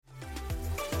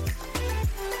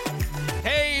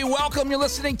welcome. You're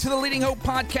listening to the Leading Hope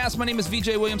Podcast. My name is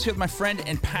VJ Williams here with my friend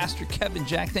and pastor Kevin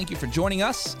Jack. Thank you for joining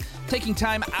us, taking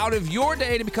time out of your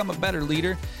day to become a better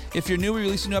leader. If you're new, we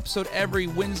release a new episode every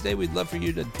Wednesday. We'd love for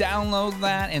you to download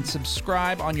that and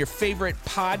subscribe on your favorite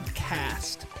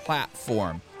podcast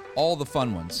platform. All the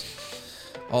fun ones.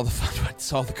 All the fun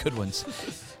ones. All the good ones.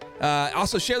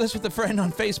 Also, share this with a friend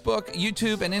on Facebook,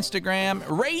 YouTube, and Instagram.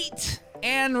 Rate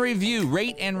and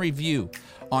review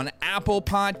on Apple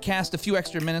Podcast. A few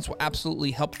extra minutes will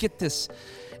absolutely help get this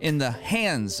in the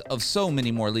hands of so many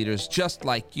more leaders just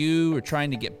like you, or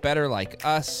trying to get better like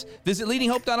us. Visit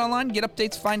leadinghope.online, get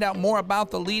updates, find out more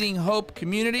about the Leading Hope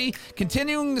community.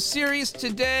 Continuing the series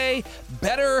today,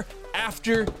 Better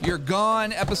After You're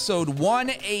Gone, episode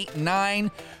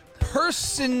 189.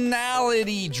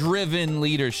 Personality-driven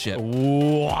leadership.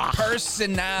 Wow.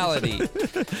 Personality.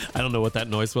 I don't know what that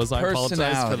noise was. I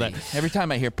apologize for that. Every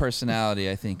time I hear personality,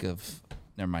 I think of...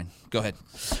 Never mind. Go ahead.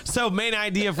 So, main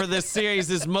idea for this series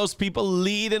is most people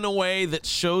lead in a way that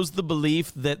shows the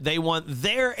belief that they want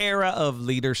their era of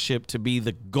leadership to be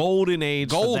the golden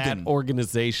age for that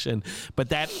organization. But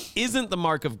that isn't the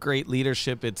mark of great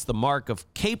leadership. It's the mark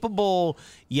of capable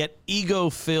yet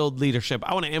ego-filled leadership.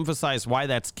 I want to emphasize why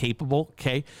that's capable,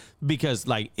 okay? Because,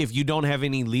 like, if you don't have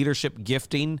any leadership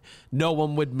gifting, no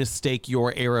one would mistake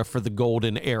your era for the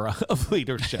golden era of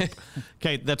leadership.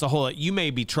 Okay, that's a whole... You may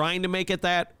be trying to make it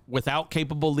that without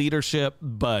capable leadership,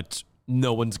 but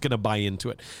no one's going to buy into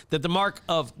it. That the mark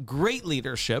of great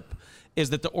leadership is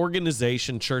that the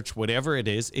organization, church, whatever it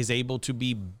is able to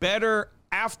be better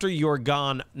after you're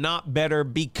gone, not better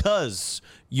because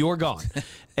you're gone.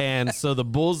 And so the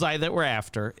bullseye that we're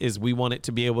after is we want it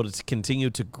to be able to continue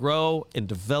to grow and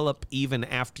develop even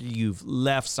after you've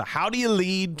left. So how do you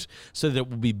lead so that it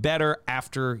will be better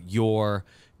after you're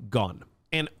gone?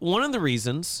 And one of the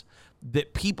reasons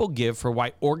that people give for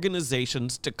why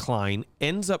organizations decline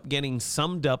ends up getting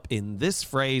summed up in this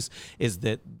phrase is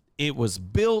that it was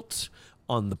built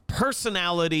on the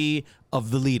personality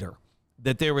of the leader.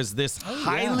 That there was this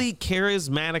highly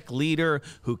charismatic leader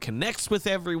who connects with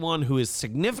everyone, who is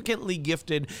significantly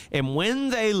gifted, and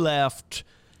when they left,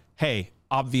 hey,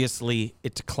 obviously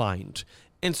it declined.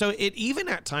 And so it even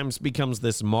at times becomes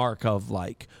this mark of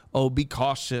like, oh, be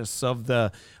cautious of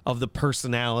the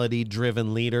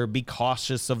personality-driven leader. Be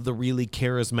cautious of the really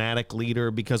charismatic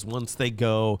leader, because once they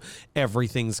go,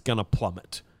 everything's gonna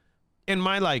plummet. And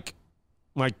my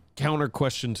counter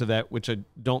question to that, which I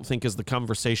don't think is the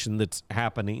conversation that's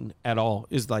happening at all,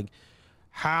 is like,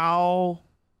 how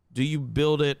do you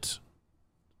build it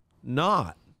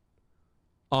not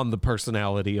on the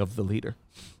personality of the leader?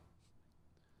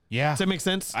 Yeah. Does that make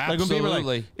sense? Absolutely. Like when people are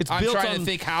like, I'm trying to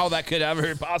think how that could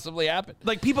ever possibly happen.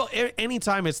 Like people,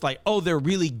 anytime it's like, oh, they're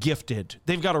really gifted,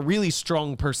 they've got a really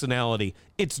strong personality,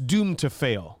 it's doomed to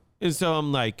fail. And so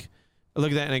I'm like, I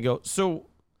look at that and I go, so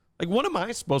like, what am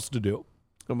I supposed to do?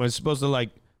 Am I supposed to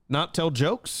like not tell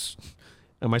jokes?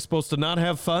 Am I supposed to not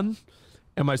have fun?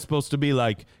 Am I supposed to be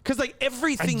like, because like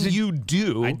everything you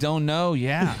do, I don't know.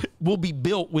 Yeah. will be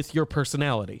built with your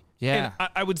personality. Yeah. And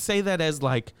I would say that as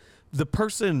like the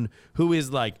person who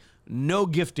is like no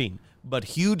gifting, but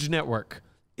huge network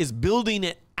is building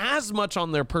it as much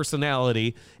on their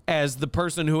personality as the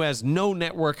person who has no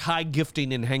network, high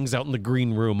gifting, and hangs out in the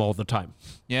green room all the time.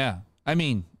 Yeah. I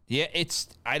mean, yeah,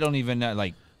 I don't even know.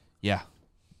 Like, yeah.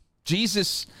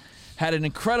 Jesus had an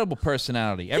incredible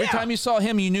personality. Every time you saw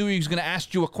him, you knew he was going to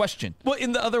ask you a question. Well,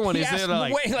 in the other one, you know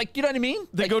what I mean?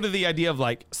 They go to the idea of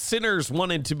like sinners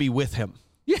wanted to be with him.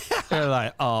 Yeah. They're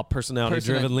like, oh,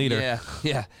 personality-driven leader.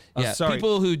 Yeah. Sorry.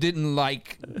 People who didn't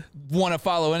want to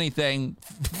follow anything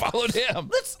followed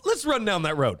him. Let's run down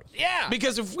that road. Yeah.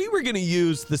 Because if we were going to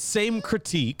use the same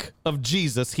critique of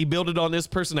Jesus, he built it on his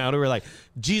personality. We're like,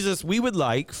 Jesus, we would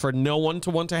like for no one to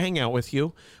want to hang out with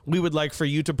you. We would like for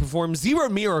you to perform 0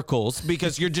 miracles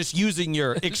because you're just using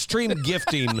your extreme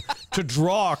gifting to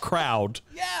draw a crowd.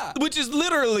 Yeah. Which is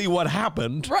literally what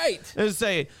happened. Right. And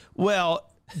say, well,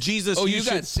 Jesus, you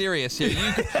got serious here.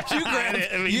 You grabbed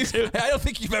it. I don't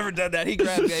think you've ever done that. He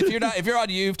grabbed it. If you're on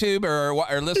YouTube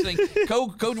or listening,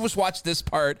 go just watch this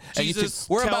part. Jesus,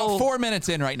 we're about 4 minutes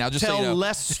in right now. Just tell so you know.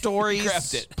 less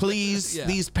stories, please. Yeah.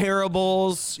 These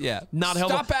parables, not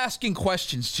helpful. Stop asking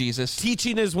questions, Jesus.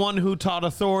 Teaching is one who taught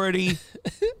authority.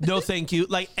 No, thank you.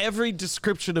 Like every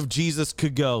description of Jesus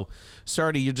could go,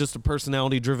 sorry, you're just a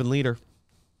personality-driven leader.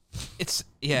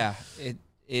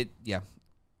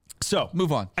 So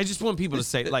move on. I just want people to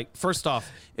say, like, first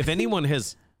off, if anyone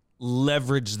has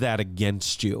leveraged that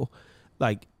against you,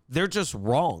 like, they're just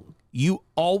wrong. You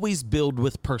always build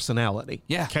with personality.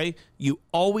 Yeah. Okay? You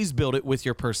always build it with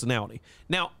your personality.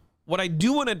 Now, what I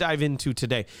do want to dive into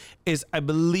today is I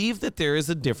believe that there is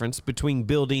a difference between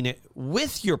building it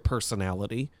with your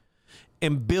personality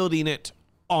and building it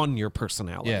on your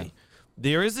personality. Yeah.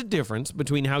 There is a difference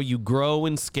between how you grow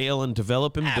and scale and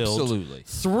develop and build Absolutely.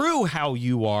 through how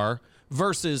you are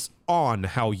versus on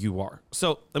how you are.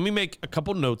 So let me make a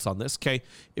couple notes on this, okay?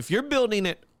 If you're building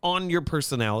it on your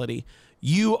personality,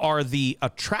 you are the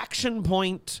attraction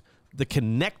point, the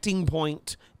connecting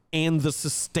point, and the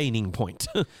sustaining point.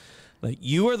 Like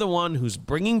you are the one who's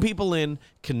bringing people in,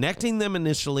 connecting them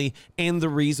initially, and the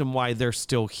reason why they're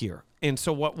still here. And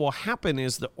so what will happen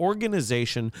is the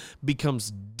organization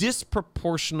becomes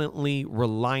disproportionately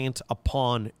reliant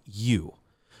upon you,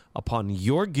 upon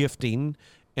your gifting,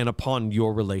 and upon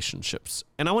your relationships.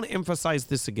 And I want to emphasize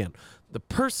this again. The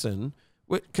person,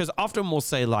 because often we'll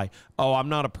say like, oh, I'm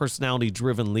not a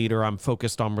personality-driven leader. I'm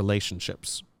focused on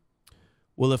relationships.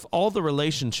 Well, if all the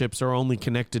relationships are only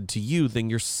connected to you, then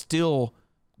you're still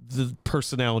the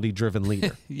personality-driven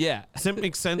leader. Yeah. Does that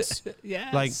make sense?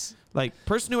 Yes. Like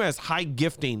person who has high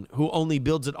gifting, who only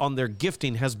builds it on their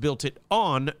gifting, has built it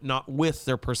on, not with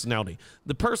their personality.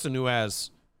 The person who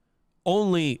has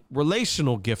only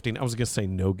relational gifting, I was going to say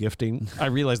no gifting. I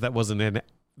realized that wasn't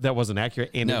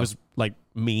accurate, and No. it was like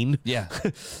mean. Yeah.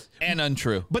 And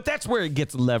untrue. But that's where it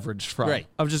gets leveraged from. Right.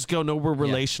 Of just go, no, we're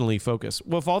relationally focused.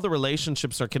 Well, if all the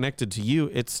relationships are connected to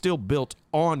you, it's still built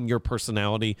on your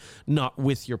personality, not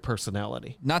with your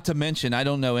personality. Not to mention, I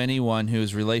don't know anyone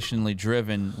who's relationally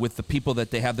driven with the people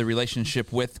that they have the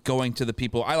relationship with, going to the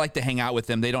people. I like to hang out with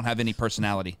them. They don't have any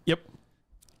personality. Yep.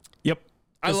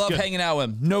 I That's love good. hanging out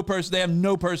with them. They have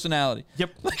no personality. Yep.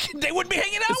 Like, they wouldn't be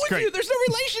hanging out with great. you. There's no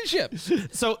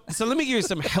relationship. So let me give you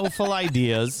some helpful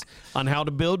ideas on how to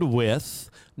build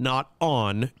with, not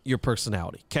on, your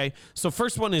personality. Okay. So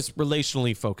first one is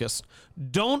relationally focused.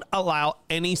 Don't allow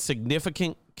any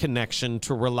significant connection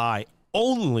to rely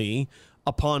only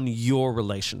upon your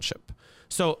relationship.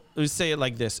 So let's say it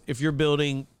like this. If you're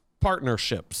building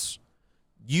partnerships,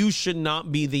 you should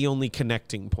not be the only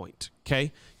connecting point,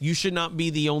 okay? You should not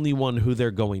be the only one who they're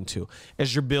going to.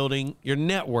 As you're building your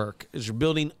network, as you're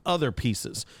building other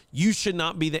pieces, you should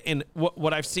not be the... And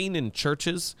what I've seen in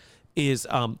churches is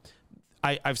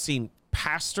I've seen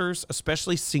pastors,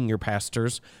 especially senior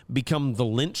pastors, become the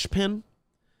linchpin.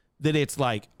 That it's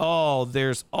like, oh,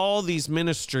 there's all these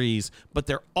ministries, but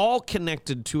they're all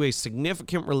connected to a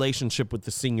significant relationship with the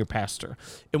senior pastor.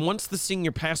 And once the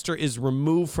senior pastor is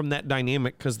removed from that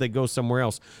dynamic because they go somewhere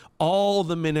else, all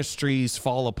the ministries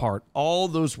fall apart. All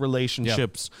those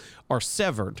relationships are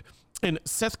severed. And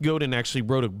Seth Godin actually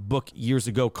wrote a book years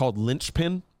ago called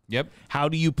Linchpin. Yep. How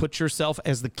do you put yourself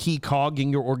as the key cog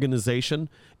in your organization?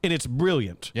 And it's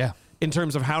brilliant. Yeah. In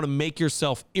terms of how to make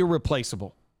yourself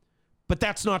irreplaceable. But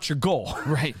that's not your goal.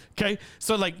 Right. Okay.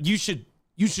 So like you should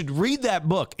read that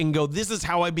book and go, this is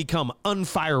how I become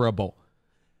unfireable.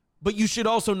 But you should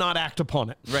also not act upon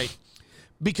it. Right.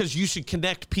 Because you should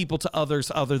connect people to others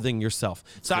other than yourself.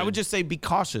 So I would just say be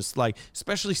cautious, like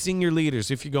especially senior leaders.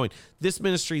 If you're going this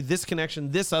ministry, this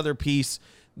connection, this other piece,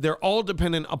 they're all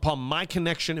dependent upon my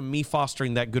connection and me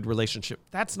fostering that good relationship.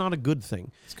 That's not a good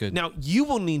thing. It's good. Now you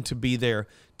will need to be there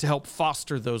to help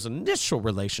foster those initial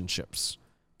relationships.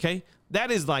 Okay. That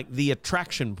is like the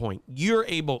attraction point. You're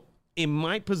able, in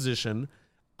my position,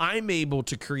 I'm able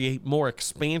to create more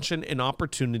expansion and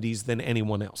opportunities than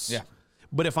anyone else. Yeah.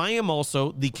 But if I am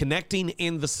also the connecting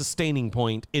and the sustaining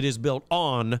point, it is built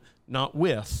on, not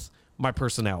with, my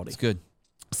personality. It's good.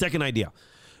 Second idea.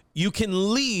 You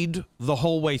can lead the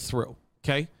whole way through,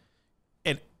 okay?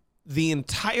 And the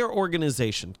entire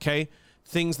organization, okay?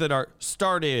 Things that are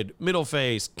started, middle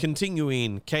phase,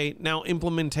 continuing, okay, now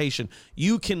implementation.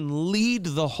 You can lead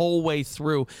the whole way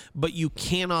through, but you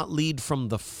cannot lead from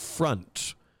the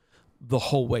front the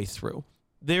whole way through.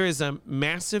 There is a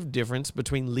massive difference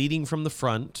between leading from the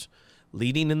front,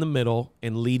 leading in the middle,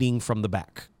 and leading from the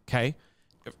back, okay?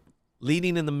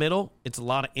 Leading in the middle, it's a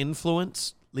lot of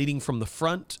influence. Leading from the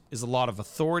front is a lot of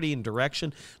authority and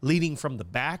direction. Leading from the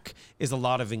back is a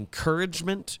lot of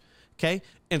encouragement. Okay.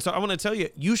 And so I want to tell you,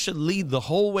 you should lead the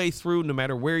whole way through, no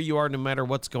matter where you are, no matter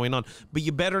what's going on, but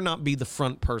you better not be the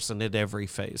front person at every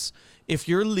phase. If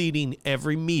you're leading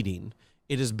every meeting,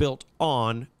 it is built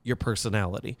on your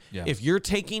personality. Yeah. If you're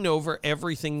taking over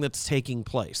everything that's taking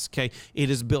place, okay,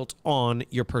 it is built on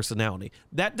your personality.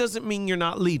 That doesn't mean you're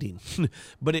not leading,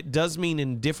 but it does mean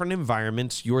in different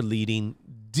environments, you're leading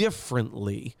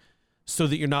differently so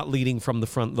that you're not leading from the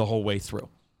front the whole way through.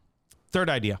 Third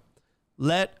idea.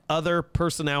 Let other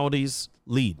personalities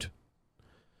lead.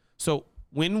 So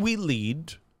when we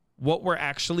lead, what we're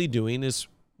actually doing is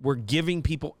we're giving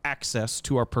people access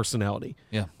to our personality.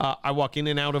 Yeah. I walk in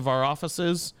and out of our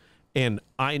offices, and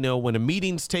I know when a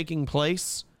meeting's taking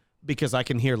place because I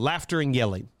can hear laughter and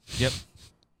yelling. Yep.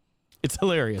 It's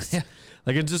hilarious. Yeah.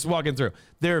 Like, I'm just walking through.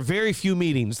 There are very few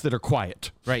meetings that are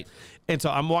quiet. Right. And so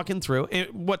I'm walking through, and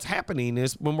what's happening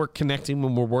is when we're connecting,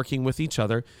 when we're working with each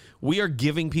other, we are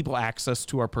giving people access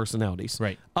to our personalities.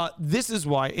 Right. This is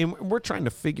why, and we're trying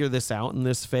to figure this out in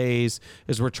this phase,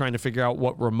 as we're trying to figure out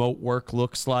what remote work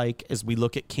looks like as we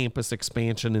look at campus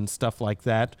expansion and stuff like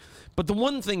that. But the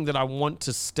one thing that I want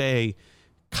to stay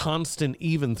constant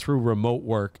even through remote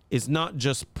work is not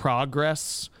just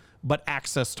progress, but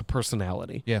access to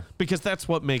personality. Yeah. Because that's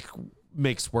what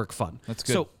makes work fun. That's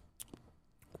good. So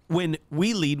when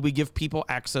we lead, we give people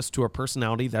access to our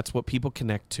personality. That's what people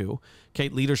connect to. Okay,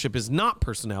 leadership is not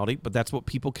personality, but that's what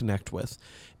people connect with.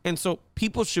 And so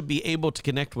people should be able to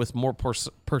connect with more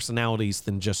personalities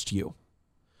than just you.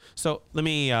 So let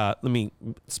me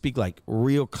speak like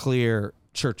real clear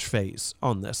church phase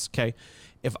on this, okay?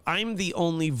 If I'm the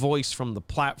only voice from the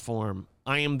platform,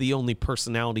 I am the only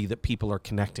personality that people are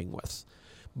connecting with.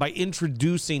 By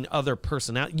introducing other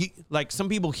personality, like some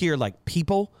people hear like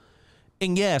people,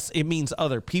 and yes, it means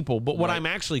other people, but what I'm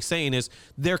actually saying is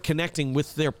they're connecting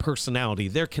with their personality.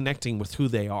 They're connecting with who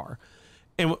they are.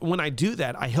 And when I do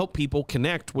that, I help people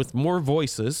connect with more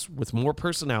voices, with more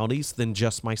personalities than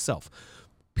just myself.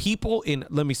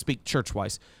 Let me speak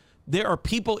church-wise. There are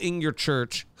people in your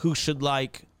church who should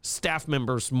like staff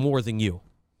members more than you.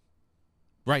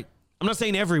 Right. I'm not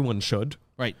saying everyone should.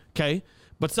 Right. Okay.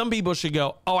 But some people should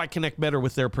go, oh, I connect better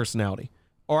with their personality,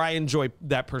 or I enjoy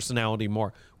that personality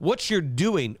more. What you're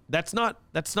doing, that's not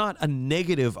a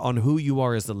negative on who you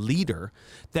are as a leader.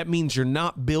 That means you're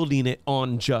not building it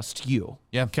on just you.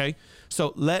 Yeah. Okay.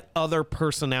 So let other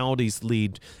personalities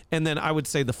lead. And then I would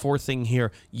say the fourth thing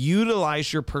here,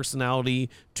 utilize your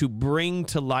personality to bring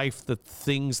to life the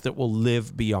things that will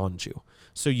live beyond you.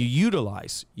 So you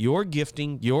utilize your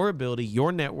gifting, your ability,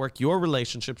 your network, your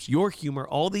relationships, your humor,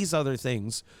 all these other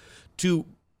things to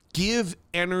give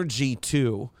energy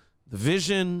to the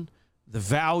vision, the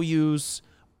values,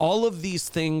 all of these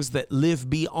things that live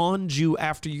beyond you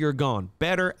after you're gone,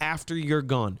 better after you're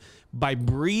gone. By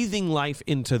breathing life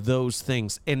into those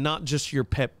things and not just your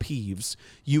pet peeves,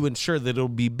 you ensure that it'll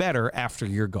be better after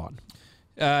you're gone.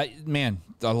 Man,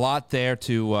 a lot there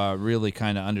to really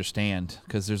kind of understand,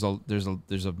 because there's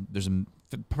a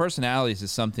personalities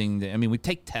is something that, I mean, we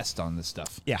take tests on this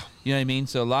stuff. Yeah. You know what I mean?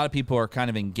 So a lot of people are kind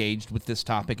of engaged with this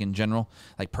topic in general,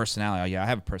 like personality. Oh, yeah, I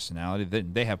have a personality.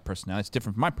 They have personality. It's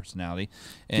different from my personality,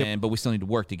 but we still need to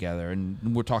work together.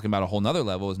 And we're talking about a whole nother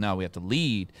level is now we have to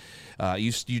lead.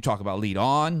 You talk about lead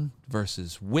on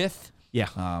versus with. Yeah.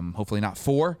 Hopefully not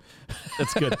for.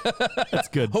 That's good. That's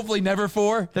good. Hopefully never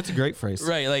for. That's a great phrase.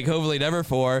 Right. Like hopefully never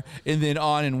for. And then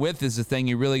on and with is the thing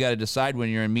you really got to decide when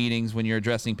you're in meetings, when you're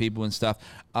addressing people and stuff,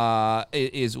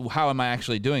 is how am I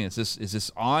actually doing this? Is this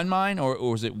on mine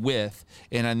or is it with?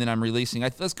 And then I'm releasing.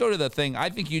 Let's go to the thing. I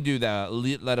think you do that.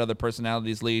 Let other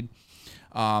personalities lead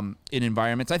in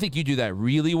environments. I think you do that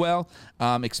really well,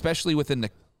 especially within the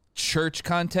church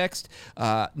context.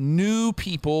 New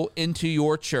people into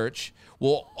your church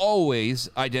will always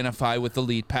identify with the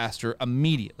lead pastor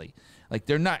immediately. Like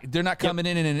they're not coming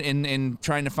in and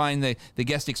trying to find the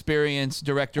guest experience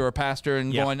director or pastor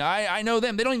and going, I know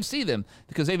them. They don't even see them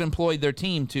because they've employed their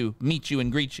team to meet you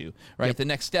and greet you, right? Yep. The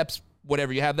next steps,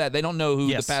 whatever you have that, they don't know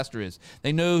who the pastor is.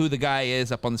 They know who the guy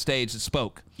is up on the stage that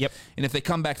spoke. Yep. And if they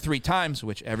come back 3 times,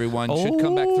 which everyone should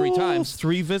come back 3 times.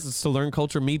 3 visits to learn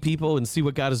culture, meet people, and see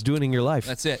what God is doing in your life.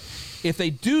 That's it. If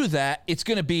they do that, it's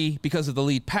going to be because of the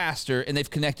lead pastor and they've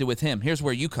connected with him. Here's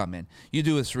where you come in. You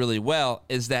do this really well,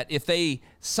 is that if they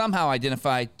somehow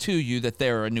identify to you that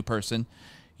they're a new person,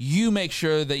 you make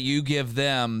sure that you give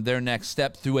them their next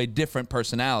step through a different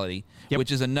personality,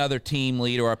 which is another team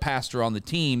lead or a pastor on the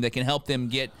team that can help them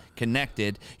get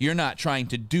connected. You're not trying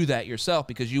to do that yourself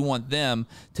because you want them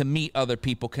to meet other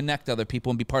people, connect other people,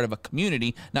 and be part of a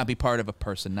community, not be part of a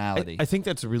personality. I think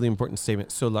that's a really important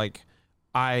statement. So, like,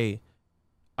 I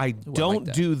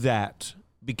don't do that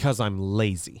because I'm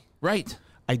lazy. Right.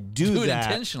 I do it that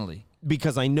intentionally.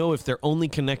 Because I know if they're only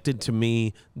connected to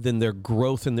me, then their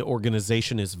growth in the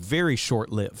organization is very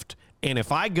short-lived. And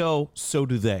if I go, so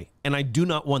do they. And I do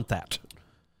not want that.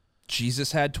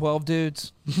 Jesus had 12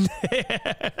 dudes.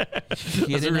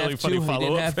 That's a really funny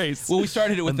follow-up phrase. Well, we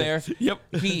started it with there. Yep.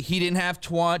 He didn't have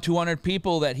 200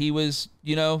 people that he was,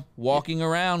 walking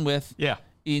around with. Yeah.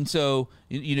 And so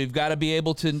you've got to be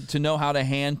able to know how to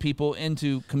hand people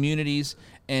into communities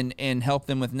and help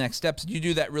them with next steps. You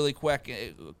do that really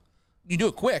quick. You do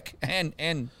it quick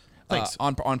and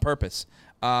on purpose.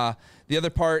 The other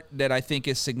part that I think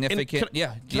is significant.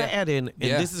 Can I add in,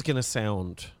 and this is going to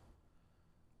sound...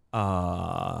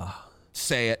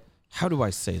 say it. How do I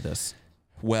say this?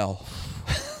 Well...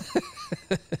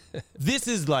 This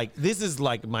is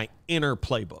like my inner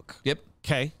playbook. Yep.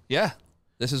 Okay. Yeah.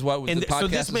 This is what the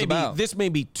podcast is about. This may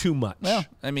be too much. Well,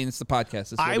 I mean, it's the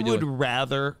podcast. I would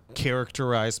rather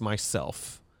characterize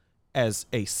myself as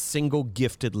a single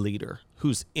gifted leader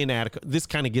who's inadequate. This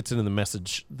kind of gets into the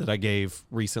message that I gave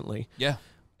recently. Yeah.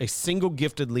 A single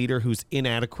gifted leader who's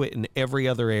inadequate in every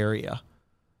other area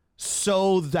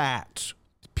so that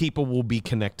people will be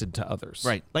connected to others.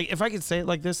 Right. Like, if I could say it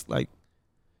like this, like,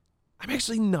 I'm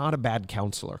actually not a bad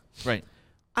counselor. Right.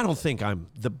 I don't think I'm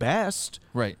the best.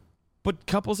 Right. But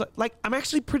couples, like, I'm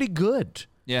actually pretty good.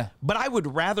 Yeah. But I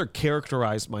would rather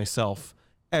characterize myself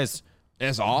as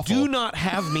awful. Do not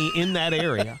have me in that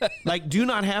area. Like, do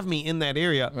not have me in that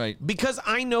area. Right. Because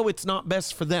I know it's not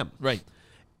best for them. Right.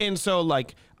 And so,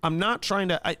 like, I'm not trying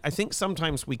to, I think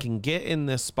sometimes we can get in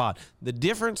this spot. The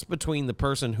difference between the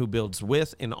person who builds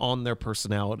with and on their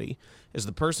personality is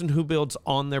the person who builds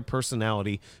on their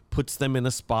personality puts them in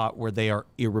a spot where they are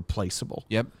irreplaceable.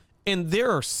 Yep. And there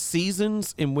are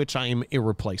seasons in which I am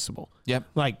irreplaceable. Yep.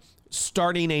 Like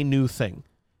starting a new thing.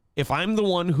 If I'm the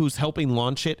one who's helping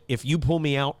launch it, if you pull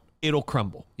me out, it'll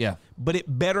crumble. Yeah. But it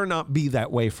better not be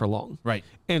that way for long. Right.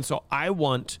 And so I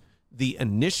want the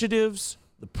initiatives,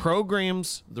 the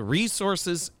programs, the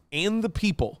resources, and the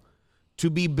people to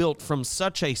be built from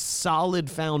such a solid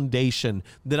foundation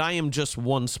that I am just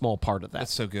one small part of that.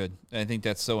 That's so good. I think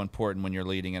that's so important when you're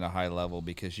leading at a high level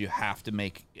because you have to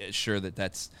make sure that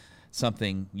that's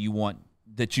something you want,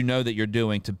 that you know that you're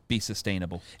doing to be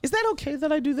sustainable. Is that okay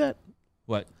that I do that?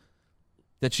 What?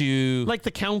 That you... Like the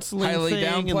counseling highly thing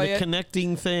and downplay the it?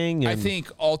 connecting thing? I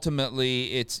think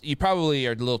ultimately you probably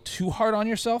are a little too hard on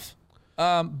yourself.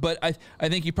 But I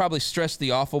think you probably stress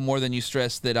the awful more than you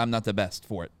stress that I'm not the best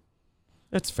for it.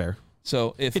 That's fair.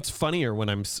 So if it's funnier when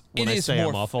I say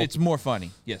I'm awful. It's more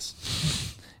funny,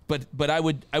 yes. but I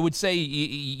would say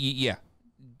yeah,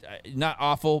 not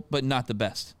awful, but not the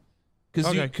best,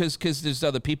 because there's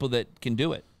other people that can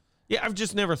do it. Yeah, I've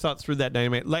just never thought through that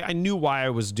dynamic. Like I knew why I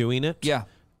was doing it. Yeah,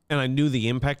 and I knew the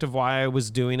impact of why I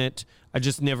was doing it. I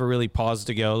just never really paused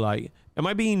to go like, am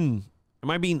I being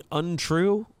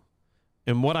untrue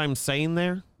in what I'm saying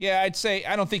there? Yeah, I'd say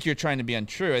I don't think you're trying to be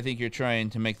untrue. I think you're trying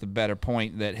to make the better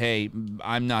point that, hey,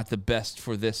 I'm not the best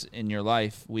for this in your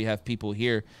life. We have people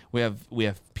here. We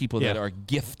have people that are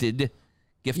gifted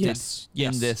yes.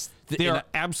 in this. There are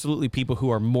absolutely people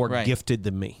who are more gifted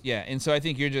than me. Yeah, and so I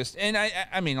think you're just, and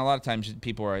I mean, a lot of times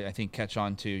people are, I think, catch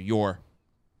on to your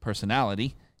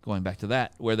personality, going back to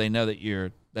that, where they know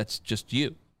that that's just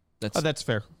you. That's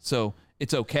fair. So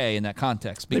it's okay in that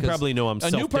context. Because they probably know I'm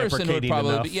self-deprecating enough. A new person would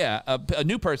probably, a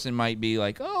new person might be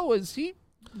like, oh, is he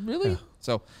really?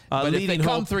 So, but if they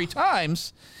come 3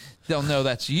 times, they'll know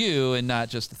that's you and not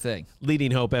just a thing.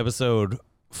 Leading Hope episode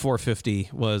 450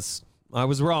 was, I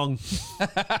was wrong.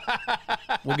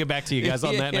 We'll get back to you guys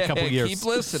on that in a couple years. Keep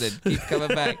listening. Keep coming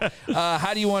back.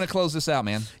 How do you want to close this out,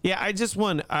 man? Yeah,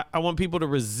 I want people to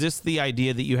resist the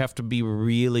idea that you have to be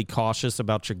really cautious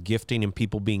about your gifting and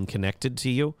people being connected to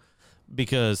you,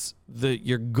 because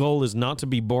your goal is not to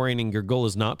be boring and your goal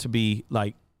is not to be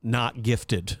like not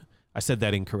gifted. I said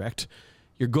that incorrect.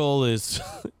 Your goal is,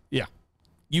 yeah.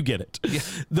 You get it. Yeah.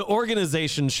 The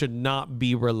organization should not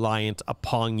be reliant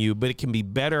upon you, but it can be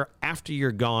better after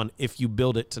you're gone if you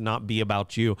build it to not be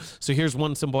about you. So here's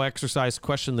one simple exercise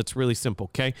question that's really simple,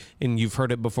 okay? And you've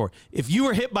heard it before. If you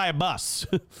were hit by a bus,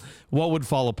 what would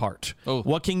fall apart? Oh.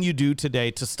 What can you do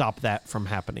today to stop that from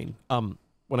happening?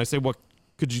 When I say what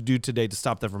could you do today to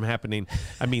stop that from happening,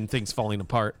 I mean things falling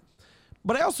apart.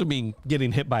 But I also mean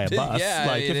getting hit by a bus. Yeah,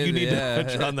 like if you need to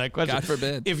venture on that question. God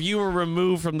forbid. If you were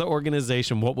removed from the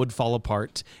organization, what would fall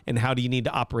apart? And how do you need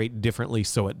to operate differently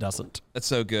so it doesn't? That's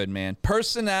so good, man.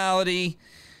 Personality.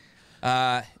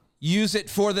 Use it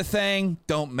for the thing.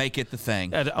 Don't make it the thing.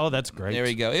 That's great. There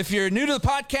we go. If you're new to the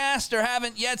podcast or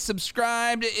haven't yet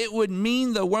subscribed, it would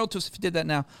mean the world to us if you did that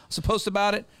now. So post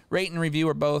about it, rate and review,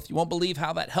 or both. You won't believe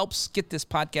how that helps get this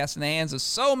podcast in the hands of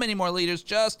so many more leaders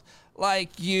just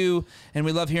like you. And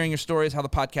we love hearing your stories, how the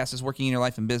podcast is working in your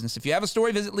life and business. If you have a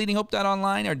story, visit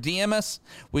leadinghope.online or DM us.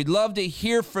 We'd love to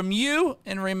hear from you.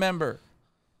 And remember,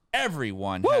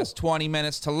 everyone has 20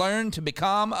 minutes to learn to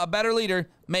become a better leader.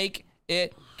 Make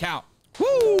it count.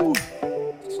 Woo!